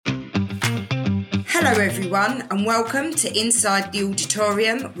Hello everyone and welcome to Inside the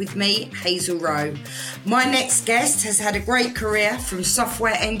Auditorium with me, Hazel Rowe. My next guest has had a great career from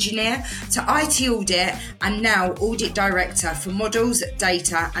software engineer to IT audit and now audit director for models,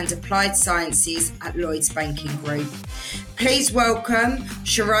 data and applied sciences at Lloyds Banking Group. Please welcome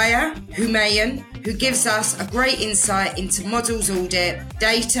Shehryar Humayun, who gives us a great insight into models audit,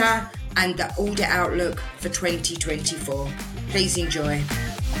 data and the audit outlook for 2024. Please enjoy.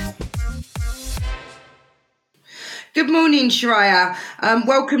 Good morning, Shehryar.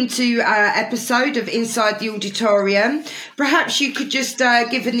 Welcome to our episode of Inside the Auditorium. Perhaps you could just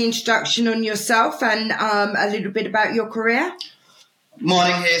give an introduction on yourself and a little bit about your career.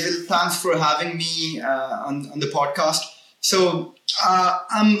 Morning, Hazel. Thanks for having me on the podcast. So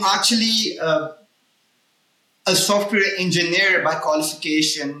I'm actually a software engineer by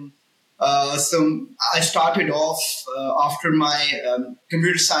qualification. So I started off after my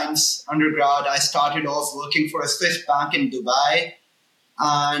computer science undergrad. I started off working for a Swiss bank in Dubai,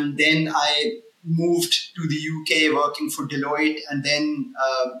 and then I moved to the UK working for Lloyd, and then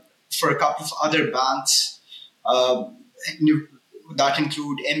for a couple of other banks that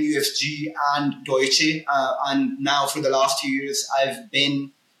include MUFG and Deutsche. And now for the last 2 years, I've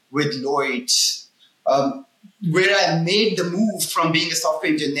been with Lloyds. Where I made the move from being a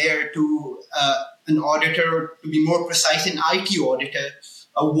software engineer to an auditor, to be more precise, an IT auditor,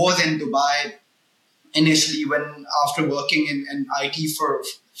 was in Dubai. Initially, when after working in IT for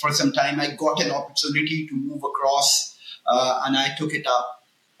some time, I got an opportunity to move across and I took it up.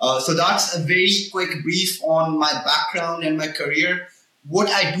 So that's a very quick brief on my background and my career. What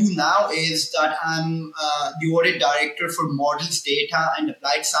I do now is that I'm the audit director for models, data and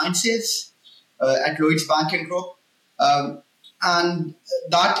applied sciences at Lloyds Banking Group. And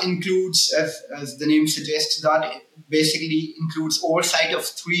that includes, as the name suggests, that basically includes oversight of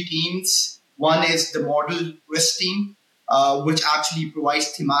three teams. One is the model risk team, which actually provides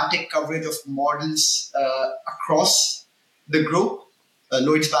thematic coverage of models across the group,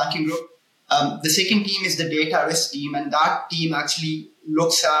 Lloyds Banking Group. The second team is the data risk team, and that team actually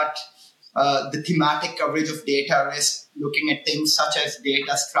looks at the thematic coverage of data risk, looking at things such as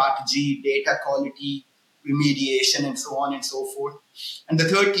data strategy, data quality, remediation, and so on and so forth. And the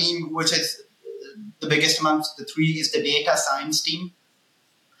third team, which is the biggest amongst the three, is the data science team.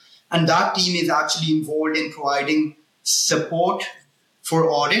 And that team is actually involved in providing support for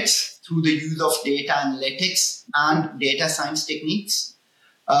audits through the use of data analytics and data science techniques.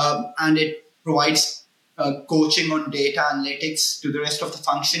 And it provides coaching on data analytics to the rest of the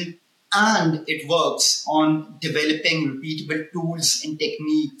function. And it works on developing repeatable tools and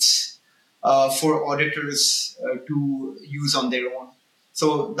techniques for auditors to use on their own.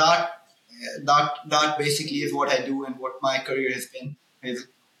 So that basically is what I do and what my career has been.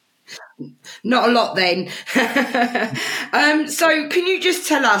 Not a lot then. So can you just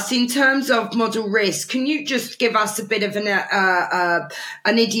tell us, in terms of model risk, can you just give us a bit of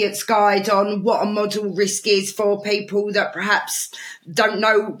an idiot's guide on what a model risk is for people that perhaps don't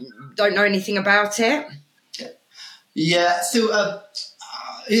know anything about it? Yeah, so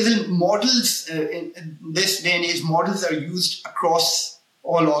models, in this day and age, models are used across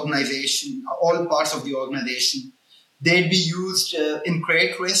all parts of the organization. They'd be used in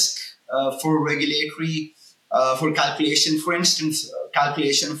credit risk for regulatory, for calculation, for instance,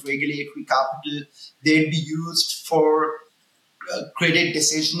 calculation of regulatory capital. They'd be used for credit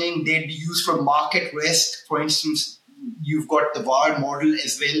decisioning. They'd be used for market risk. For instance, you've got the VAR model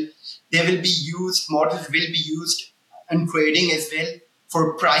as well. Models will be used in trading as well,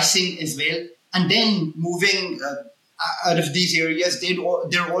 for pricing as well. And then moving out of these areas,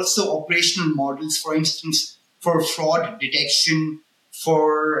 there are also operational models, for instance, for fraud detection,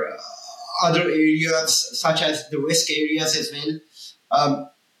 for other areas such as the risk areas as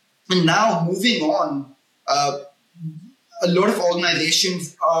well. And now moving on, a lot of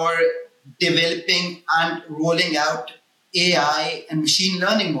organizations are developing and rolling out AI and machine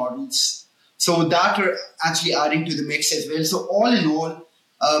learning models. So that are actually adding to the mix as well. So all in all,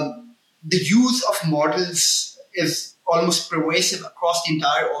 the use of models is almost pervasive across the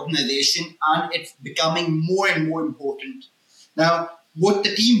entire organization, and it's becoming more and more important. Now, what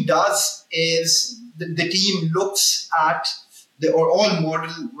the team does is the team looks at all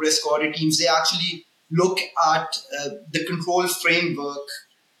model risk audit teams, they actually look at the control framework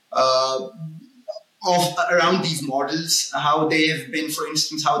around these models, how they have been, for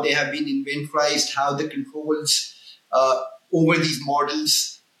instance, how they have been inventorized, how the controls over these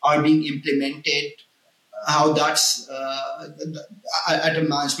models are being implemented, how that's at a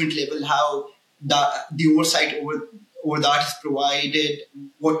management level, how the oversight or that is provided,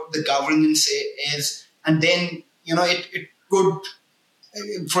 what the governance is, and then it could,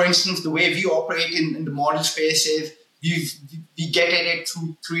 for instance, the way we operate in the model space is we get at it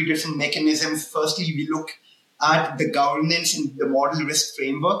through three different mechanisms. Firstly, we look at the governance and the model risk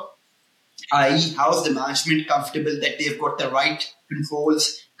framework, i.e., how is the management comfortable that they've got the right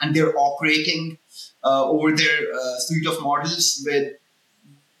controls and they're operating over their suite of models with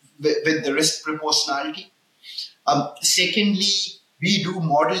the risk proportionality. Secondly, we do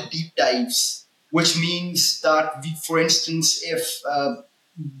model deep dives, which means that we, for instance, if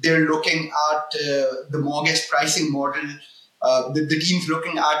they're looking at the mortgage pricing model, the team's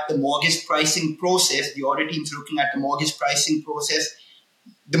looking at the mortgage pricing process, the audit team's looking at the mortgage pricing process,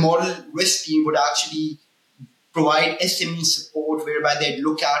 the model risk team would actually provide SME support whereby they'd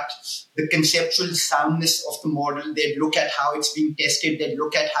look at the conceptual soundness of the model, they'd look at how it's being tested, they'd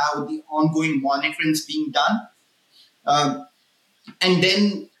look at how the ongoing monitoring is being done. And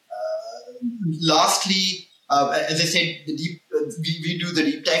then lastly, as I said, we do the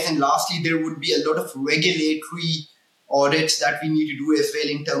deep dive, and lastly, there would be a lot of regulatory audits that we need to do as well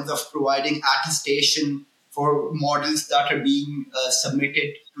in terms of providing attestation for models that are being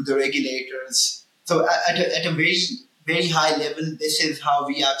submitted to the regulators. So at a very, very high level, this is how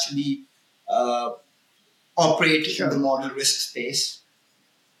we actually operate in the model risk space.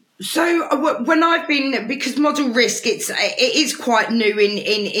 So when I've been, because model risk, it is quite new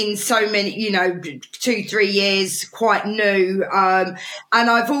in so many, 2-3 years, quite new. And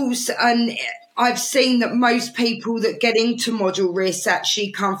I've seen that most people that get into model risk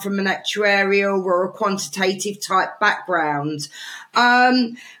actually come from an actuarial or a quantitative type background.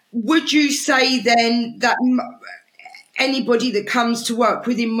 Would you say then that anybody that comes to work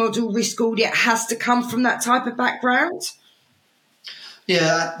within model risk audit has to come from that type of background?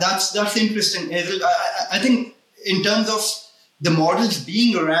 Yeah, that's interesting. I think in terms of the models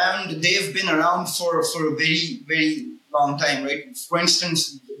being around, they've been around for a very, very long time, right? For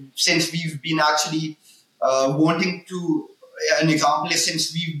instance, since we've been actually wanting to, an example is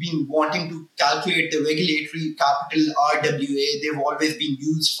since we've been wanting to calculate the regulatory capital RWA, they've always been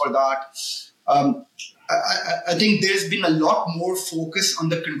used for that. I think there's been a lot more focus on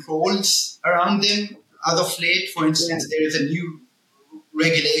the controls around them as of late. For instance, there is a new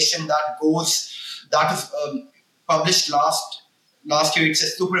regulation that was published last year. It's a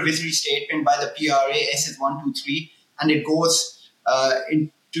supervisory statement by the PRA SS123, and it goes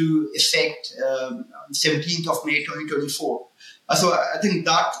into effect 17th of May 2024. So I think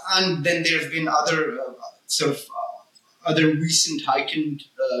that, and then there have been other other recent heightened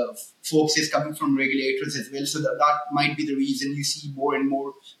focuses coming from regulators as well. So that might be the reason you see more and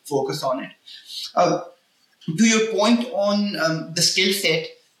more focus on it. To your point on the skill set,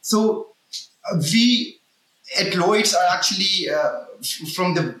 so we at Lloyds are actually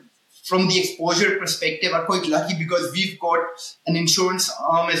from the exposure perspective are quite lucky because we've got an insurance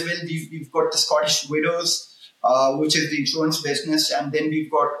arm as well. We've got the Scottish Widows, which is the insurance business, and then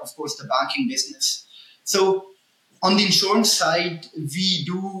we've got, of course, the banking business. So on the insurance side, we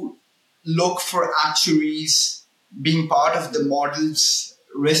do look for actuaries being part of the models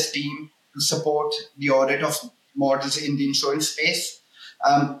risk team to support the audit of models in the insurance space.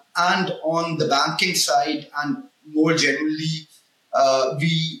 And on the banking side, and more generally,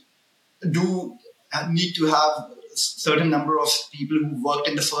 we do need to have a certain number of people who worked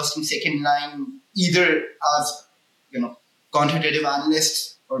in the first and second line, either as quantitative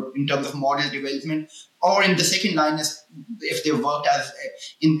analysts or in terms of model development, or in the second line as if they worked as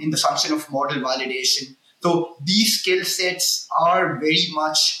in the function of model validation. So these skill sets are very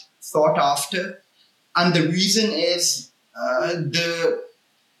much sought after, and the reason is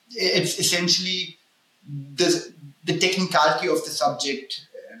it's essentially the technicality of the subject.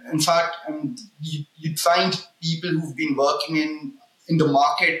 In fact, you'd find people who've been working in the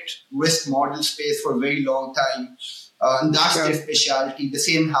market risk model space for a very long time, and that's their specialty. The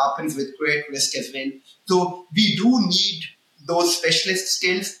same happens with credit risk as well. So we do need those specialist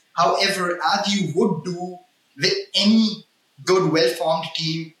skills. However, as you would do with any good, well-formed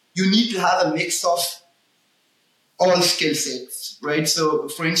team, you need to have a mix of all skill sets, right? So,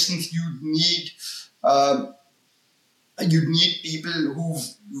 for instance, you need people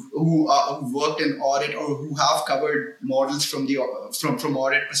who worked in audit or who have covered models from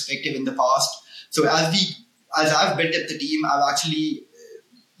audit perspective in the past. So, as I've built up the team, I've actually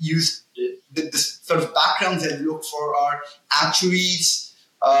used the sort of backgrounds I've looked for are actuaries,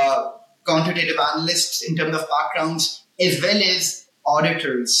 quantitative analysts in terms of backgrounds, as well as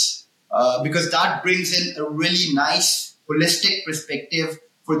auditors, because that brings in a really nice holistic perspective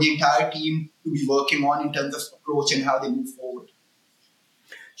for the entire team to be working on in terms of approach and how they move forward.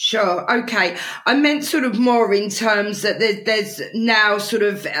 Sure. Okay. I meant sort of more in terms that there's now sort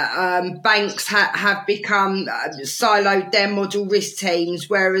of banks have become siloed their model risk teams,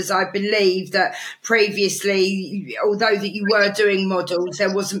 whereas I believe that previously, although that you were doing models,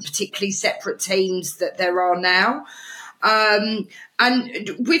 there wasn't particularly separate teams that there are now. And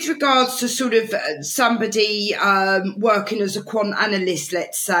with regards to sort of somebody working as a quant analyst,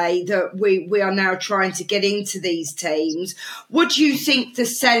 let's say, that we are now trying to get into these teams, would you think the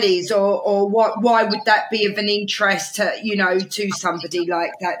sell is, or why would that be of an interest to, to somebody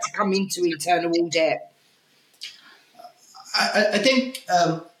like that to come into internal audit? I think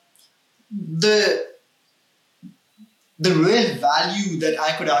the real value that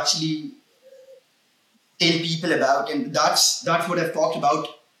I could actually tell people about, and that's what I've talked about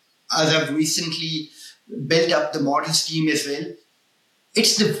as I've recently built up the model scheme as well.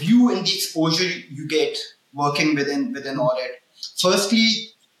 It's the view and the exposure you get working within audit.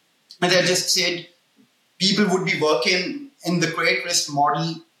 Firstly, as I just said, people would be working in the credit risk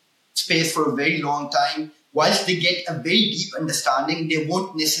model space for a very long time. Whilst they get a very deep understanding, they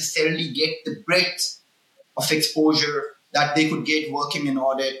won't necessarily get the breadth of exposure that they could get working in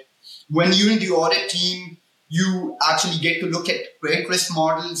audit. When you're in the audit team, you actually get to look at credit risk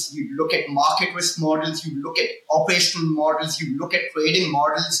models, you look at market risk models, you look at operational models, you look at trading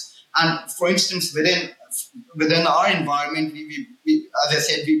models. And for instance, within our environment, we as I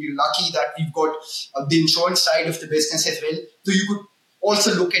said, we're lucky that we've got the insurance side of the business as well. So you could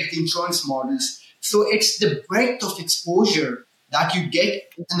also look at the insurance models. So it's the breadth of exposure that you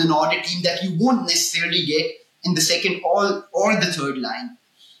get in an audit team that you won't necessarily get in the second or the third line.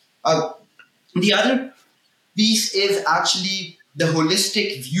 The other piece is actually the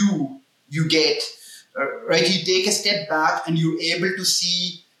holistic view you get, right? You take a step back and you're able to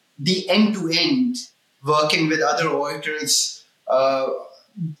see the end-to-end working with other auditors,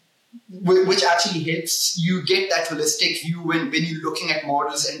 which actually helps you get that holistic view when you're looking at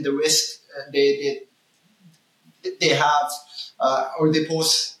models and the risk they have or they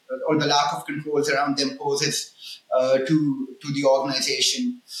pose, or the lack of controls around them poses to the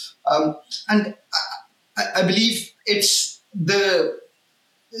organization. And I believe it's the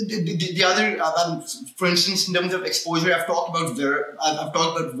other, for instance, in terms of exposure, I've talked about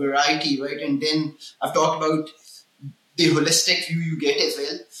variety, right? And then I've talked about the holistic view you get as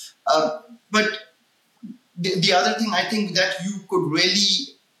well. But the other thing I think that you could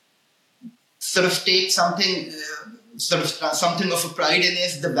really sort of take something of a pride in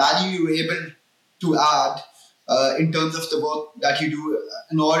is the value you're able to add in terms of the work that you do.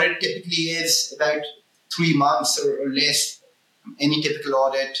 An audit typically is about 3 months or less, any typical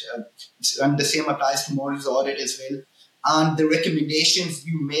audit, and the same applies to models audit as well. And the recommendations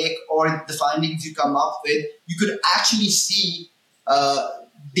you make or the findings you come up with, you could actually see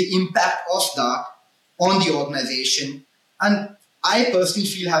the impact of that on the organization. And I personally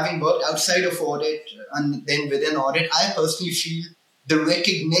feel, having worked outside of audit and then within audit, I personally feel the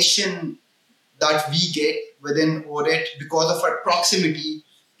recognition that we get within audit because of our proximity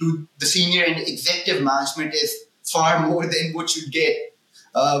to the senior and executive management is far more than what you get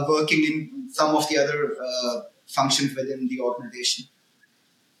working in some of the other functions within the organization.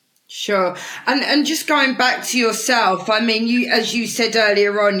 Sure. And just going back to yourself, I mean, you, as you said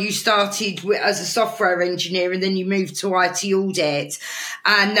earlier on, you started as a software engineer and then you moved to IT audit,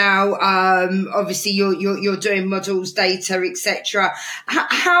 and now obviously you're doing models, data, etc.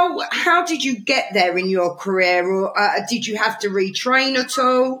 How did you get there in your career, or did you have to retrain at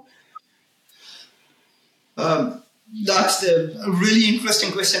all? That's a really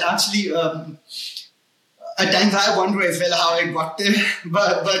interesting question. Actually, at times I wonder as well how I got there,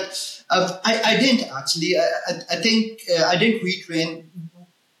 but I didn't actually. I think I didn't retrain.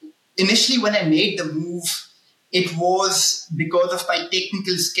 Initially, when I made the move, it was because of my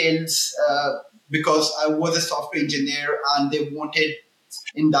technical skills, because I was a software engineer and they wanted,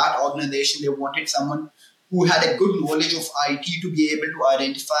 in that organization, they wanted someone who had a good knowledge of IT to be able to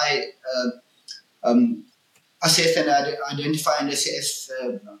identify, assess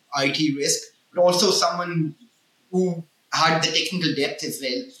IT risk, but also someone who had the technical depth as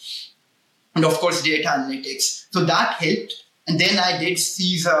well. And of course, data analytics. So that helped. And then I did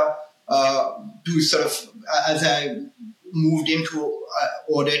Caesar to sort of, as I moved into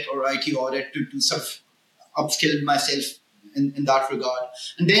audit or IT audit, to sort of upskill myself in that regard.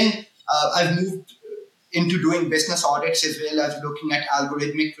 And then I've moved into doing business audits as well as looking at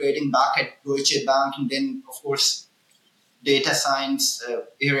algorithmic trading back at Lloyds Bank, and then, of course, data science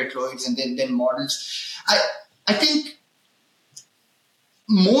here at Lloyds, and then models. I think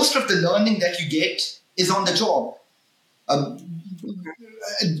most of the learning that you get is on the job.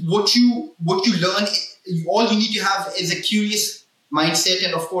 What you learn, all you need to have is a curious mindset,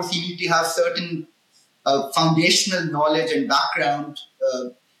 and of course you need to have certain foundational knowledge and background,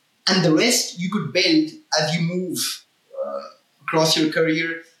 and the rest you could build as you move across your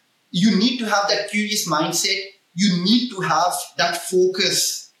career. You need to have that curious mindset. You need to have that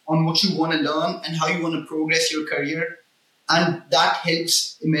focus on what you want to learn and how you want to progress your career, and that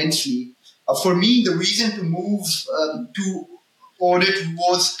helps immensely. For me, the reason to move to audit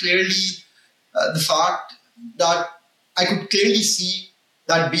was clearly the fact that I could clearly see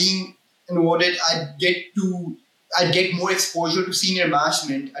that being an audit, I'd get more exposure to senior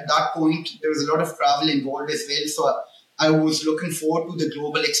management. At that point, there was a lot of travel involved as well, so I was looking forward to the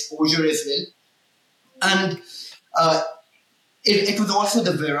global exposure as well. And it was also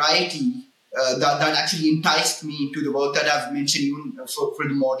the variety that actually enticed me to the work that I've mentioned, even for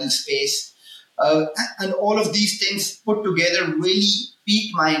the model space. And all of these things put together really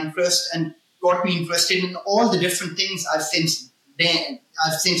piqued my interest and got me interested in all the different things I've since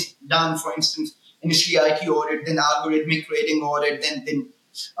done. For instance, initially IT audit, then algorithmic trading audit, then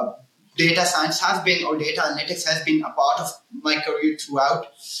data science has been, or data analytics has been a part of my career throughout.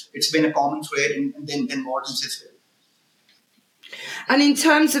 It's been a common thread, and then models as well. And in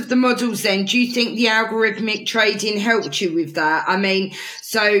terms of the models then, do you think the algorithmic trading helped you with that? I mean,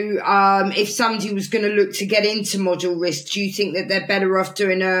 so if somebody was going to look to get into model risk, do you think that they're better off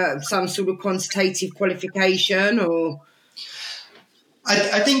doing some sort of quantitative qualification, or?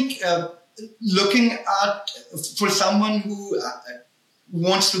 I think looking at, for someone who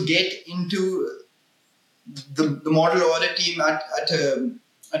wants to get into the model audit team at a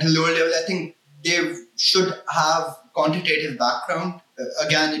lower level, I think they should have quantitative background.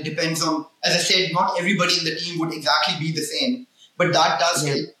 Again, it depends on, as I said, not everybody in the team would exactly be the same, but that does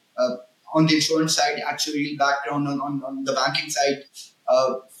help. On the insurance side, actuarial background, on the banking side,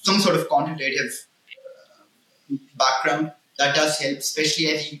 some sort of quantitative background, that does help, especially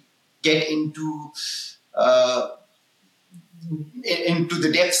as you get into the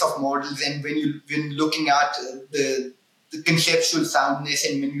depths of models, and when you're looking at the conceptual soundness,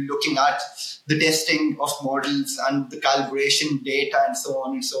 and when you're looking at the testing of models and the calibration data and so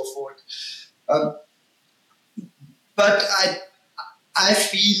on and so forth. But I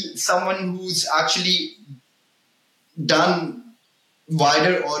feel someone who's actually done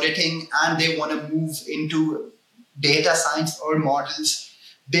wider auditing and they want to move into data science or models,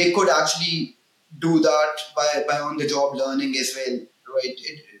 they could actually do that by on-the-job learning as well, right?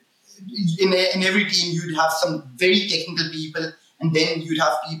 In every team, you'd have some very technical people, and then you'd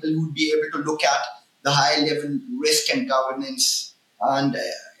have people who'd be able to look at the high-level risk and governance, and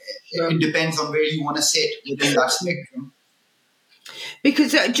it depends on where you want to sit within that spectrum.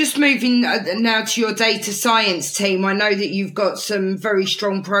 Because just moving now to your data science team, I know that you've got some very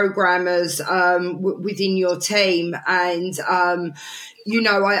strong programmers within your team, and I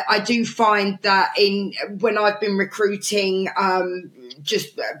do find that when I've been recruiting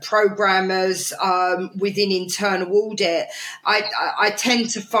just programmers within internal audit, I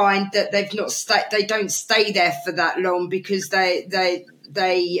tend to find that they don't stay there for that long, because they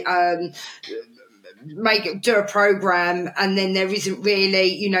do a program and then there isn't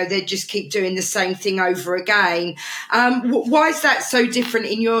really, they just keep doing the same thing over again. Why is that so different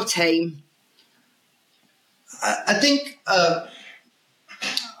in your team? I think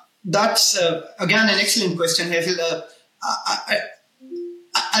that's, again, an excellent question, Hefil.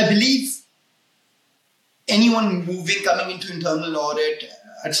 I believe anyone coming into internal audit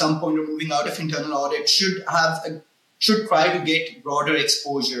at some point, or moving out of internal audit, should try to get broader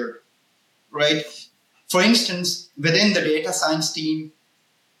exposure, right? For instance, within the data science team,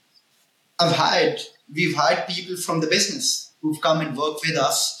 we've hired people from the business who've come and worked with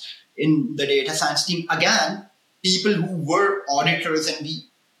us in the data science team. Again, people who were auditors, and we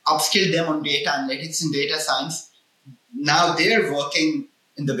upskilled them on data analytics and data science. Now they're working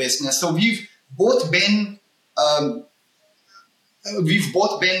in the business. So we've both been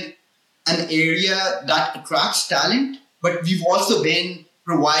an area that attracts talent, but we've also been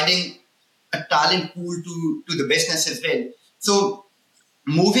providing a talent pool to the business as well. So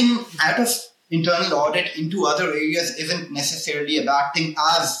moving out of internal audit into other areas isn't necessarily a bad thing,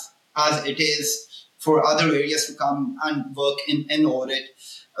 as it is for other areas to come and work in audit.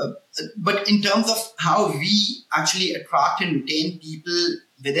 But in terms of how we actually attract and retain people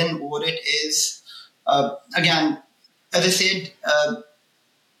within audit is, again, as I said,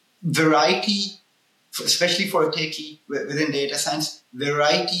 variety, especially for a techie within data science,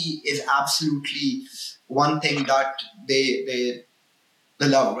 variety is absolutely one thing that they the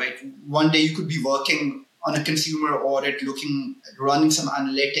love, right? One day you could be working on a consumer audit, running some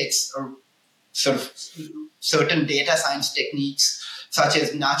analytics or sort of certain data science techniques, such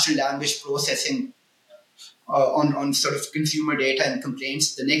as natural language processing on sort of consumer data and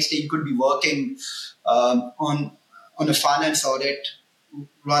complaints. The next day you could be working on a finance audit,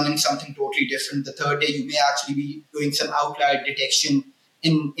 running something totally different. The third day you may actually be doing some outlier detection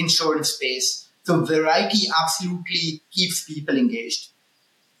in insurance space. So variety absolutely keeps people engaged.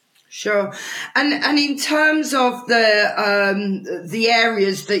 Sure. And in terms of the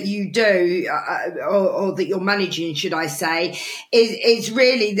areas that you do, or that you're managing, should I say, is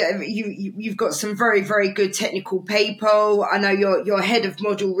really that you've got some very, very good technical people. I know your head of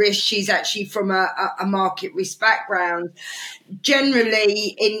model risk, she's actually from a market risk background.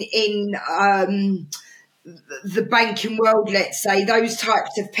 Generally in the banking world, let's say, those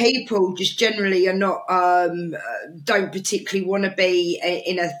types of people just generally are not, don't particularly want to be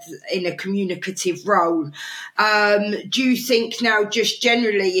in a communicative role. Do you think now, just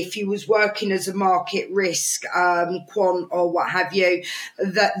generally, if you was working as a market risk quant or what have you,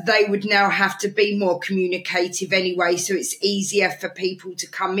 that they would now have to be more communicative anyway, so it's easier for people to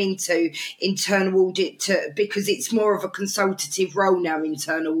come into internal audit because it's more of a consultative role now,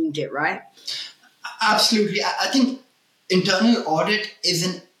 internal audit, right? Absolutely. I think internal audit is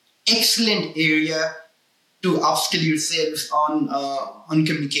an excellent area to upskill yourselves on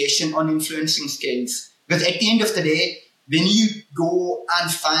communication, on influencing skills. Because at the end of the day, when you go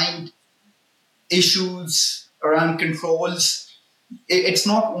and find issues around controls, it's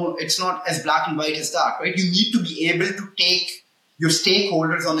not as black and white as that, right? You need to be able to take your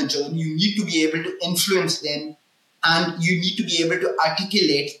stakeholders on a journey. You need to be able to influence them, and you need to be able to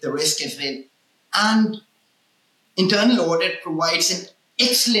articulate the risk as well. And internal audit provides an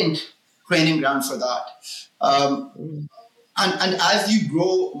excellent training ground for that. And as you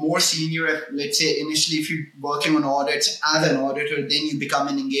grow more senior, let's say initially if you're working on audits as an auditor, then you become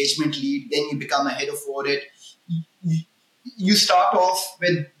an engagement lead, then you become a head of audit. You start off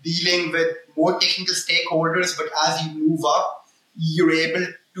with dealing with more technical stakeholders, but as you move up, you're able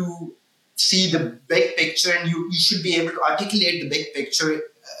to see the big picture, and you should be able to articulate the big picture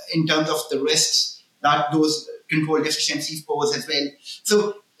in terms of the risks that those control deficiencies pose as well.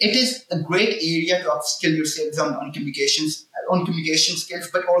 So it is a great area to upskill yourselves on communication skills,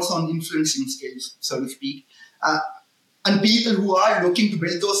 but also on influencing skills, so to speak. And people who are looking to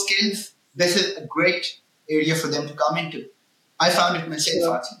build those skills, this is a great area for them to come into. I found it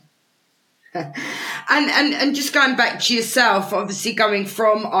myself, actually. And just going back to yourself, obviously going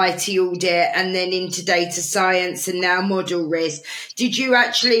from IT audit and then into data science and now model risk, did you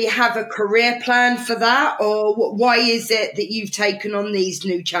actually have a career plan for that, or why is it that you've taken on these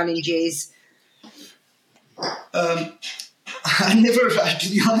new challenges? To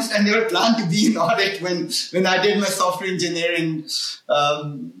be honest, I never planned to be in audit when I did my software engineering.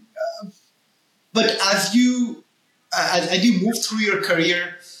 But as you move through your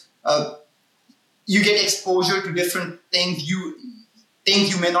career, you get exposure to different things you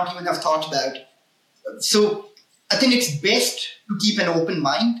may not even have thought about. So I think it's best to keep an open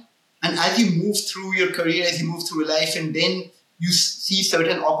mind. And as you move through your career, as you move through life, and then you see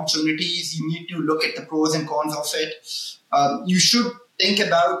certain opportunities, you need to look at the pros and cons of it. You should think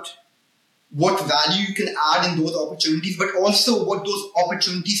about what value you can add in those opportunities, but also what those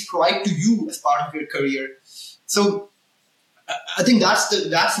opportunities provide to you as part of your career. So I think that's the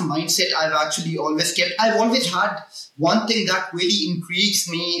mindset I've actually always kept. I've always had one thing that really intrigues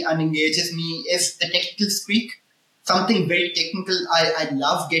me and engages me is the technical streak. Something very technical I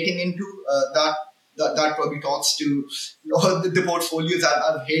love getting into. That probably talks to all the portfolios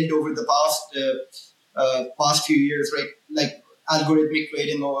I've held over the past few years, right? Like algorithmic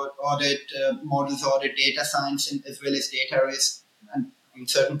trading audit, models audit, data science, and as well as data risk, and in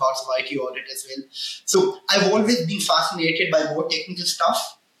certain parts of IT audit as well. So I've always been fascinated by more technical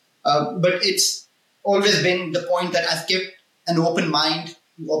stuff, but it's always been the point that I've kept an open mind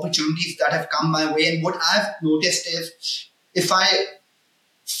to opportunities that have come my way. And what I've noticed is if I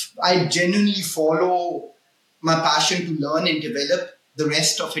genuinely follow my passion to learn and develop, the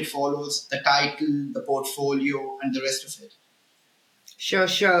rest of it follows: the title, the portfolio, and the rest of it. Sure.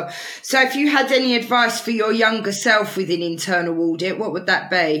 So if you had any advice for your younger self within internal audit, what would that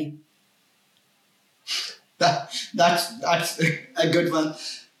be? That's a good one.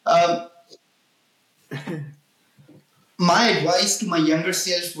 My advice to my younger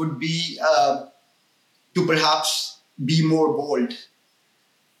self would be to perhaps be more bold.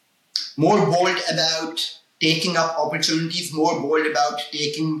 More bold about taking up opportunities, more bold about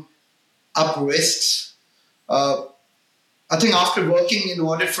taking up risks. I think after working in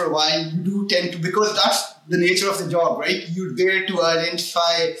audit for a while, you do tend to, because that's the nature of the job, right? You're there to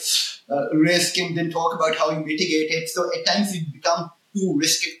identify risk and then talk about how you mitigate it. So at times you become too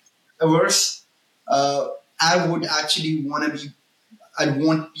risk averse. I would actually I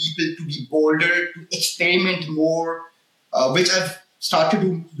want people to be bolder, to experiment more, which I've started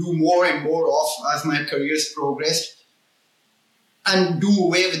to do more and more of as my career's progressed, and do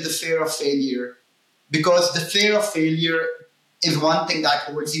away with the fear of failure. Because the fear of failure is one thing that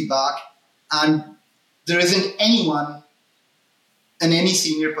holds you back, and there isn't anyone in any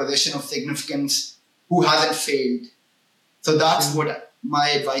senior position of significance who hasn't failed. So that's what my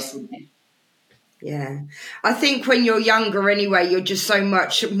advice would be. Yeah, I think when you're younger anyway, you're just so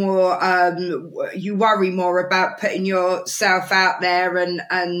much more, you worry more about putting yourself out there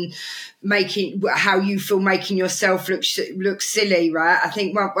and making how you feel, making yourself look silly, right? I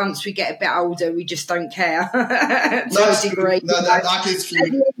think once we get a bit older, we just don't care to a degree. No, that is true.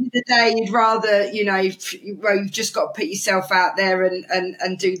 At the end of the day, you'd rather, you've just got to put yourself out there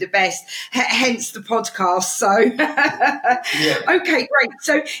and do the best, hence the podcast. So, Okay, great.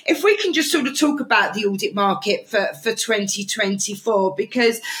 So if we can just sort of talk about the audit market for 2024,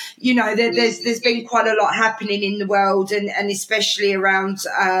 because, there's been quite a lot happening in the world and especially around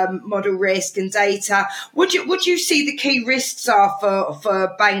model risk and data. What do you see the key risks are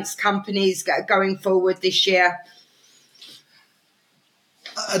for banks, companies going forward this year?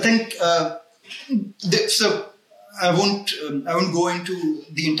 I think so. I won't go into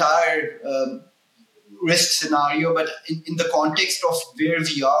the entire risk scenario, but in the context of where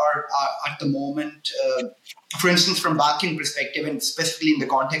we are at the moment, for instance, from banking perspective, and specifically in the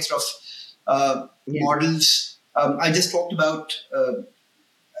context of models, I just talked about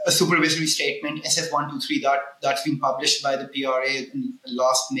a supervisory statement, SF123, that's been published by the PRA in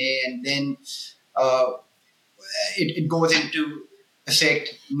last May, and then it goes into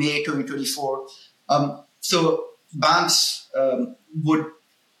effect May 2024. So banks would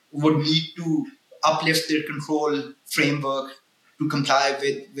need to uplift their control framework to comply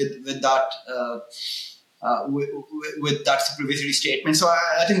with that with that supervisory statement. So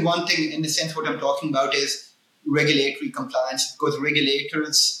I think one thing, in the sense, what I'm talking about is regulatory compliance, because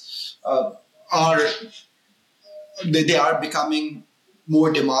regulators are becoming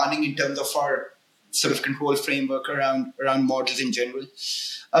more demanding in terms of our sort of control framework around models in general.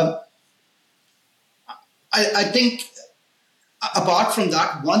 I think apart from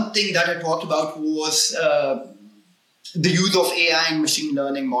that, one thing that I talked about was the use of AI and machine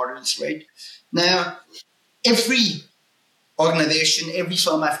learning models, right? Now, every organization, every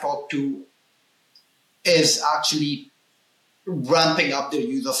firm I've talked to is actually ramping up their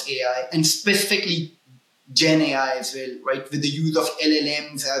use of AI, and specifically Gen.AI as well, right? With the use of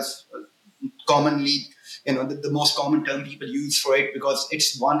LLMs as commonly, the most common term people use for it, because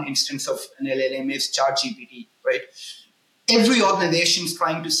it's one instance of an LLM is ChatGPT, right? Every organization is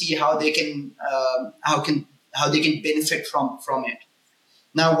trying to see how they can benefit from it.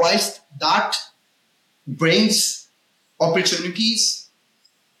 Now, whilst that brings opportunities,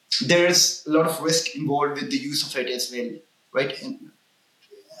 there is a lot of risk involved with the use of it as well, right? In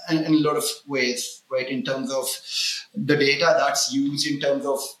a lot of ways, right? In terms of the data that's used, in terms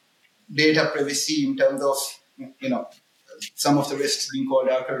of data privacy, in terms of, some of the risks being called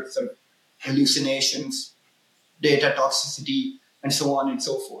out are sort of hallucinations, data toxicity, and so on and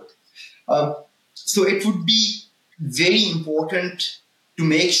so forth. So it would be very important to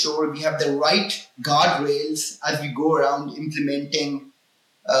make sure we have the right guardrails as we go around implementing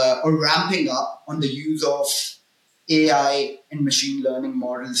or ramping up on the use of AI and machine learning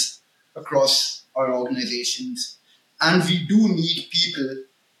models across our organizations. And we do need people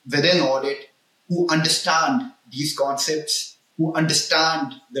within audit who understand these concepts, who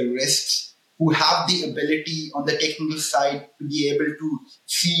understand the risks, who have the ability on the technical side to be able to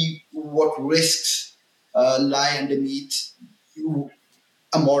see what risks lie underneath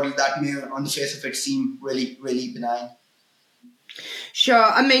a model that may, on the face of it, seem really, really benign. Sure.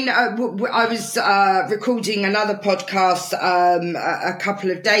 I mean, I was recording another podcast a couple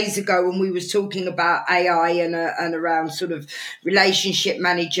of days ago, and we was talking about AI and around sort of relationship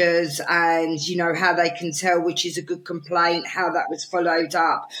managers and, how they can tell which is a good complaint, how that was followed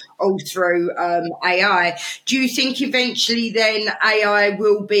up all through AI. Do you think eventually then AI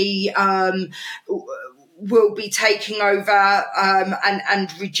will be taking over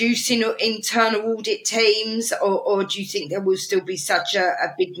and reducing internal audit teams, or do you think there will still be such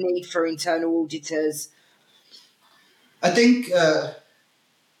a big need for internal auditors? I think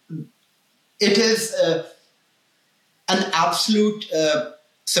it is an absolute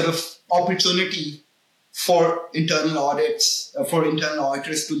sort of opportunity for internal audits, for internal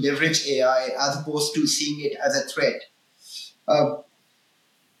auditors to leverage AI as opposed to seeing it as a threat.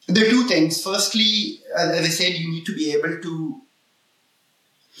 There are two things. Firstly, as I said, you need to be able to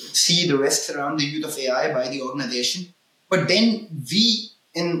see the risks around the use of AI by the organization. But then we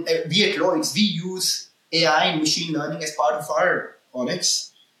at Lloyds, we use AI and machine learning as part of our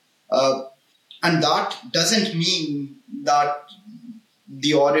audits. And that doesn't mean that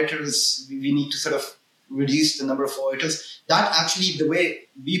the auditors, we need to sort of reduce the number of auditors. That actually, the way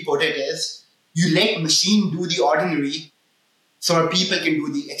we put it is, you let machine do the ordinary so our people can do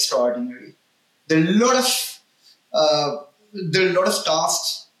the extraordinary. There are a lot of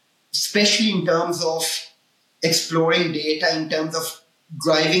tasks, especially in terms of exploring data, in terms of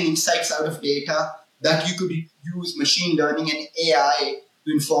driving insights out of data, that you could use machine learning and AI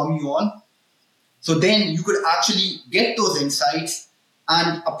to inform you on. So then you could actually get those insights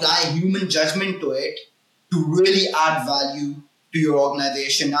and apply human judgment to it to really add value to your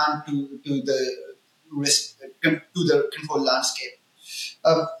organization and to the risk, to the control landscape.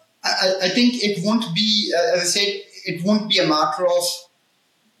 I think it won't be, as I said, it won't be a matter of,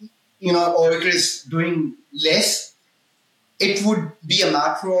 auditors doing less. It would be a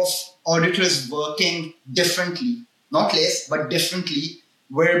matter of auditors working differently, not less, but differently,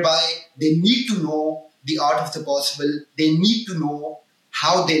 whereby they need to know the art of the possible. They need to know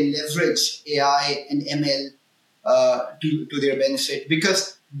how they leverage AI and ML to their benefit.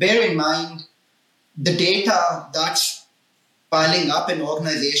 Because bear in mind, the data that's piling up in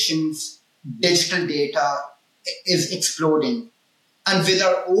organizations, digital data, is exploding. And with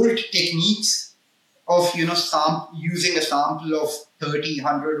our old techniques of using a sample of 30,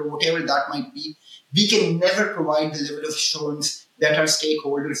 100 or whatever that might be, we can never provide the level of assurance that our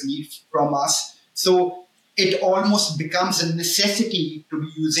stakeholders need from us. So it almost becomes a necessity to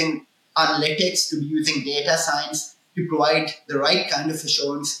be using analytics, to be using data science to provide the right kind of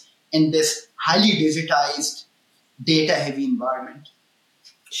assurance in this highly digitized, data-heavy environment.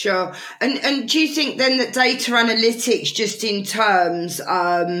 Sure. And do you think then that data analytics, just in terms,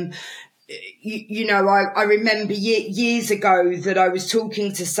 I remember years ago that I was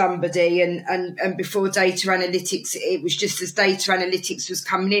talking to somebody and before data analytics, it was just as data analytics was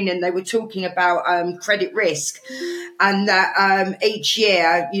coming in and they were talking about credit risk, and that each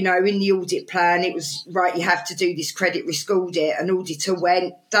year, in the audit plan, it was right, you have to do this credit risk audit. An auditor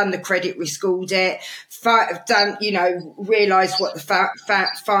went, done the credit risk audit, realised what the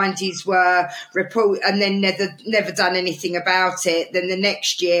findings were, report, and then never done anything about it. Then the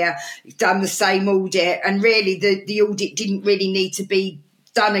next year, done the same audit, and really the audit didn't really need to be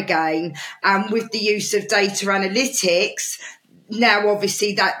done again. And with the use of data analytics, now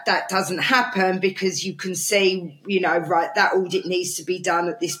obviously that doesn't happen, because you can see, right, that audit needs to be done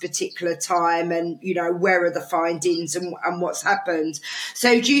at this particular time, and where are the findings and what's happened.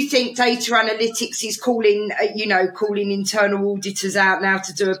 So do you think data analytics is calling internal auditors out now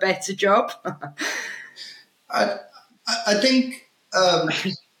to do a better job? I think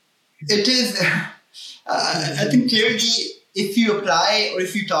it is. I think clearly, if you apply or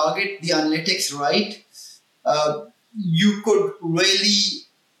if you target the analytics right, you could really,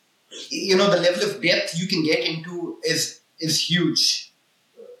 the level of depth you can get into is huge.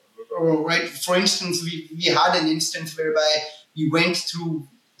 Right? For instance, we had an instance whereby we went through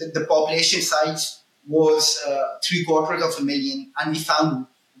the population size was 750,000, and we found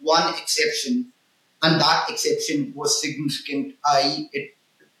one exception, and that exception was significant, i.e.,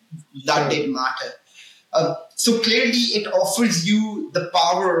 that didn't matter. So clearly, it offers you the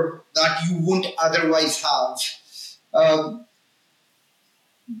power that you wouldn't otherwise have.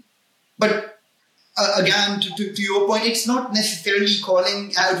 But again, to your point, it's not necessarily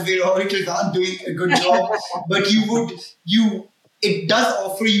calling out where auditors aren't doing a good job, but it does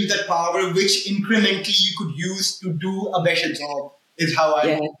offer you that power, which incrementally you could use to do a better job. Is how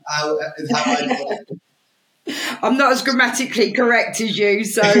I put it. I'm not as grammatically correct as you,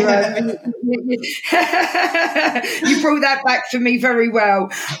 so you brought that back for me very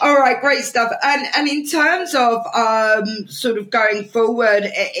well. All right, great stuff. And in terms of sort of going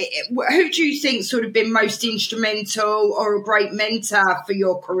forward, who do you think sort of been most instrumental or a great mentor for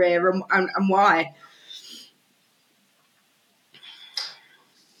your career, and why?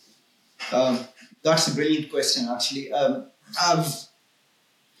 That's a brilliant question, actually.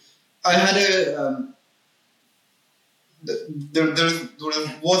 I had a... There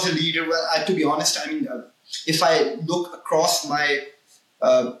was a leader. Well, to be honest, if I look across my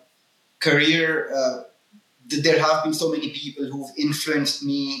career, there have been so many people who've influenced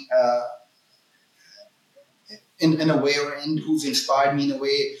me in a way, and who've inspired me in a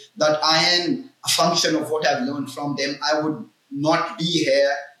way that I am a function of what I've learned from them. I would not be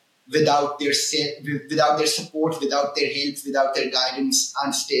here without their support, without their help, without their guidance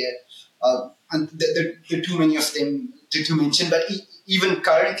and steer. And there are too many of them to mention. But even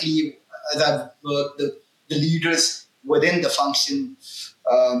currently, as I've worked, the leaders within the function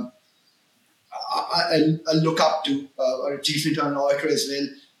I look up to, or chief internal auditor as well.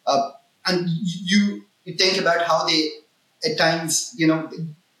 And you think about how they, at times,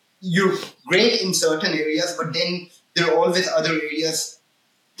 you're great in certain areas, but then there are always other areas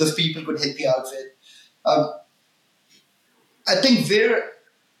those people could help you out with. I think where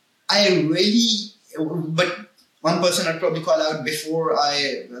I really, but one person I'd probably call out before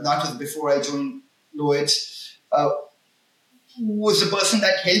I joined Lloyds, was the person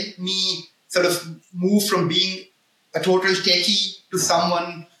that helped me sort of move from being a total techie to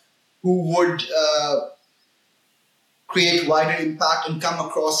someone who would create wider impact and come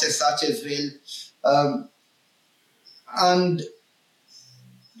across as such as well. And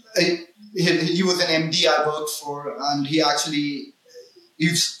he was an MD I worked for, and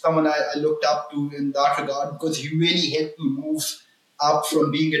he's someone I looked up to in that regard, because he really helped me move up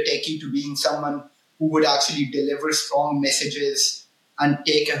from being a techie to being someone who would actually deliver strong messages and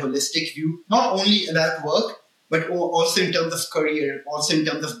take a holistic view, not only about work, but also in terms of career, also in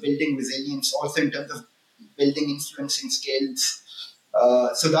terms of building resilience, also in terms of building influencing skills.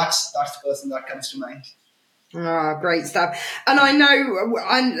 So that's the person that comes to mind. Oh, great stuff. And I know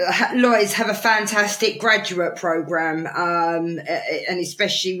Lloyds have a fantastic graduate programme, and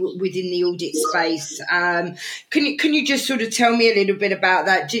especially within the audit space. Can you just sort of tell me a little bit about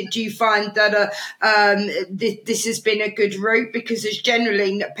that? Do you find that this has been a good route? Because as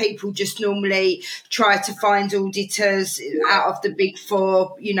generally people just normally try to find auditors out of the Big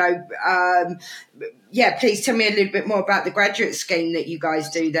Four, please tell me a little bit more about the graduate scheme that you guys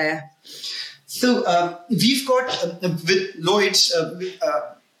do there. So we've got with Lloyds,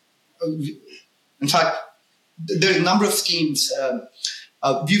 in fact, there are a number of schemes.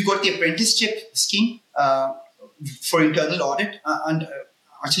 We've got the apprenticeship scheme for internal audit, and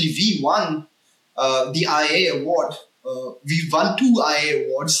actually we won the IA award. We won 2 IA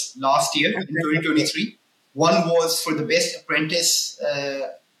awards last year in 2023. One was for the best apprentice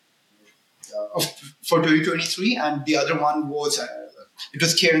for 2023, and the other one was it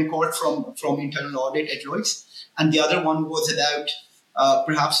was Karen Court from Internal Audit at Lloyds, and the other one was about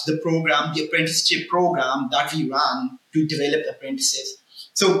perhaps the apprenticeship program that we ran to develop apprentices.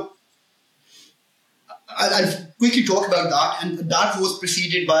 So I'll quickly talk about that, and that was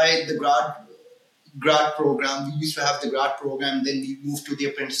preceded by the grad program. We used to have the grad program, then we moved to the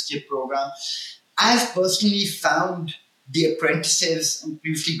apprenticeship program. I've personally found the apprentices and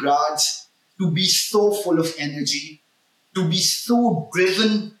previously grads to be so full of energy, to be so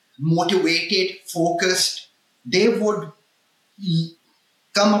driven, motivated, focused. They would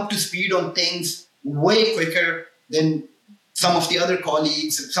come up to speed on things way quicker than some of the other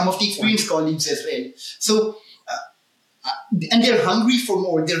colleagues, some of the experienced colleagues as well. So, and they're hungry for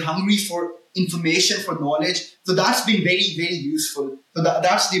more. They're hungry for information, for knowledge. So that's been very, very useful. So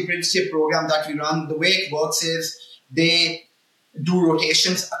that's the apprenticeship program that we run. The way it works is they do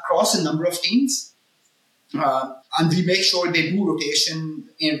rotations across a number of teams. And we make sure they do rotation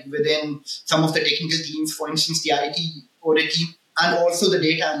within some of the technical teams, for instance, the IT audit team, and also the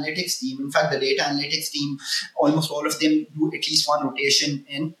data analytics team. In fact, the data analytics team, almost all of them do at least one rotation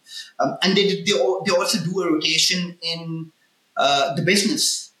in. And they also do a rotation in the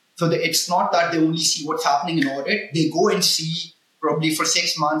business. So it's not that they only see what's happening in audit. They go and see probably for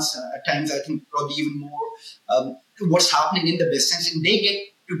 6 months, at times I think probably even more, what's happening in the business. And they get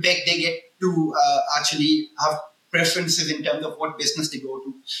to pick, they get to actually have preferences in terms of what business they go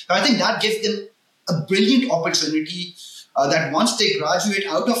to. So I think that gives them a brilliant opportunity that once they graduate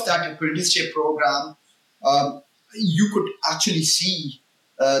out of that apprenticeship program, you could actually see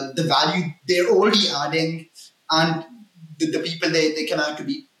the value they're already adding and the people they can out to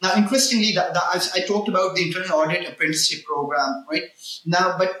be. Now, interestingly, that I talked about the internal audit apprenticeship program, right?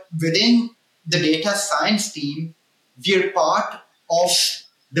 Now, but within the data science team, we're part of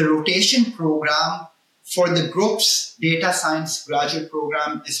the rotation program for the group's data science graduate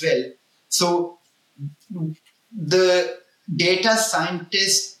program as well. So the data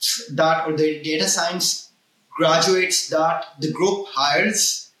scientists or the data science graduates that the group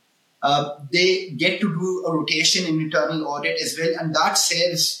hires, they get to do a rotation in internal audit as well. And that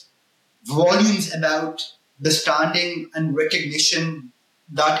says volumes about the standing and recognition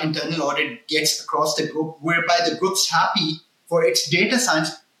that internal audit gets across the group, whereby the group's happy for its data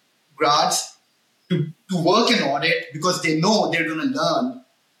science grads to work in audit because they know they're going to learn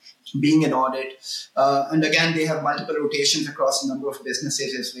being an audit. And again, they have multiple rotations across a number of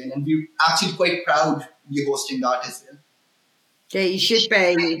businesses as well. And we're actually quite proud to be hosting that as well. Yeah, you should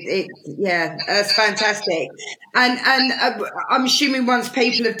be. Yeah, that's fantastic. And I'm assuming once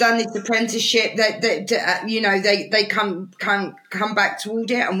people have done this apprenticeship, that they come back to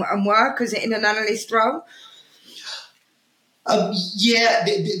audit and work as in an analyst role. Yeah,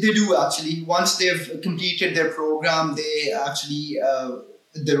 they do actually. Once they've completed their program, they actually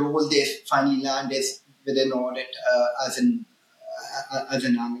the role they finally land is within audit as an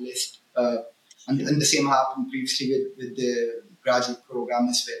analyst. And the same happened previously with the graduate program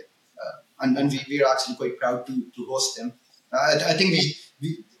as well. And we're actually quite proud to host them. I think we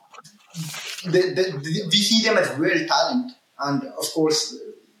see them as real talent, and of course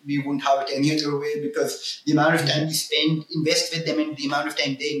we wouldn't have it any other way, because the amount of time we invest with them, and the amount of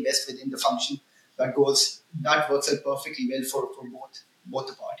time they invest within the function, that works out perfectly well for both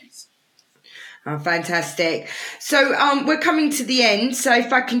the parties. Oh, fantastic. So we're coming to the end. So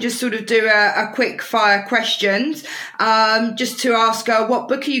if I can just sort of do a quick fire questions, just to ask her, what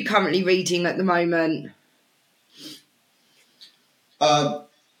book are you currently reading at the moment?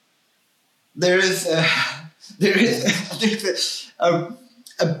 There is a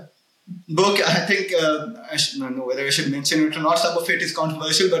book. I think I don't know whether I should mention it or not. Some of it is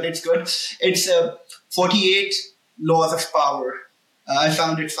controversial, but it's good. It's 48 Laws of Power. I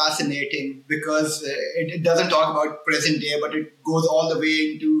found it fascinating because it doesn't talk about present day, but it goes all the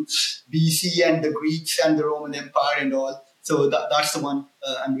way into BC and the Greeks and the Roman Empire and all. So that's the one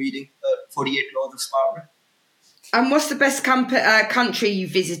I'm reading, 48 Laws of Power. And what's the best country you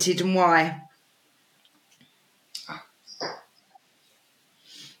visited and why?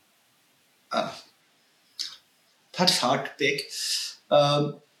 That's hard to pick.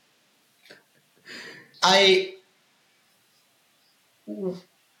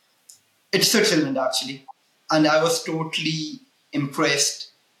 It's Switzerland, actually. And I was totally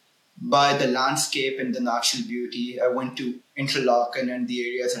impressed by the landscape and the natural beauty. I went to Interlaken and the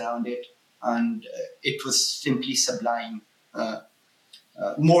areas around it, and it was simply sublime.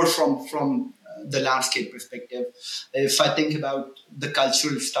 More from the landscape perspective. If I think about the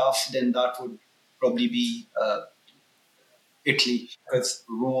cultural stuff, then that would probably be Italy, because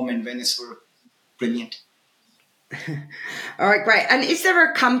Rome and Venice were brilliant. All right, great. And is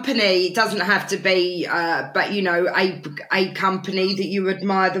there a company, it doesn't have to be, but a company that you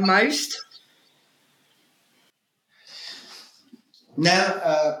admire the most?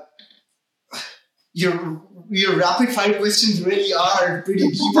 Now, your rapid fire questions really are pretty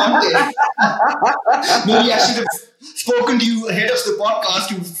deep, aren't they? Maybe I should have spoken to you ahead of the podcast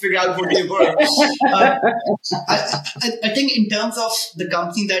to figure out what they were. I think in terms of the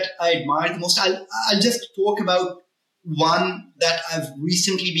company that I admire the most, I'll just talk about one that I've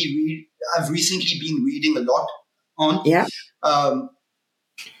recently been reading a lot on. Yeah.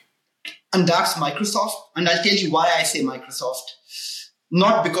 And that's Microsoft. And I'll tell you why I say Microsoft.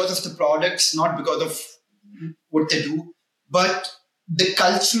 Not because of the products, not because of what they do, but the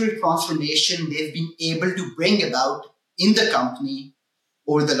cultural transformation they've been able to bring about in the company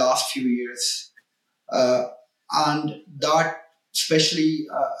over the last few years. And that, especially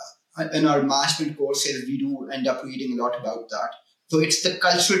in our management courses, we do end up reading a lot about that. So it's the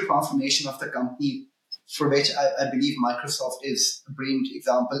cultural transformation of the company, for which I believe Microsoft is a brilliant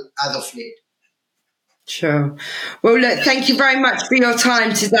example as of late. Sure. Well, look, thank you very much for your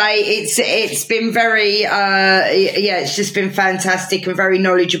time today. It's been very, it's just been fantastic and very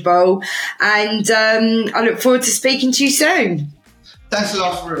knowledgeable. And I look forward to speaking to you soon. Thanks a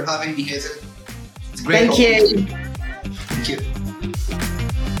lot for having me, Hazel. It's great. Thank you. Thank you.